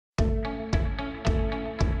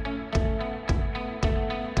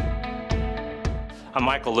I'm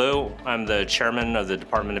Michael Liu. I'm the chairman of the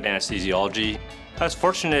Department of Anesthesiology. I was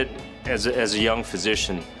fortunate as a young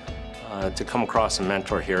physician to come across a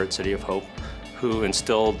mentor here at City of Hope who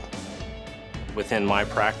instilled within my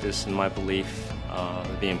practice and my belief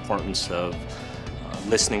the importance of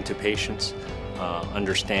listening to patients,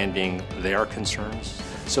 understanding their concerns.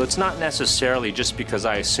 So it's not necessarily just because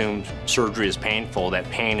I assume surgery is painful that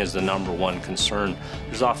pain is the #1 concern.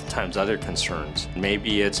 There's oftentimes other concerns.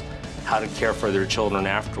 Maybe it's how to care for their children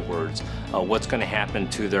afterwards, what's going to happen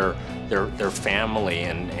to their family,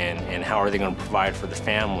 and how are they going to provide for the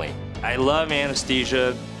family. I love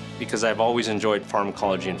anesthesia because I've always enjoyed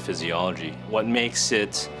pharmacology and physiology. What makes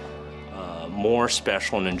it more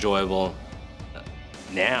special and enjoyable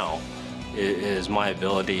now is my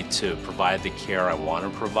ability to provide the care I want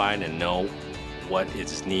to provide and know what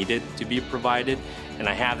is needed to be provided, and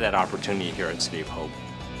I have that opportunity here at City of Hope.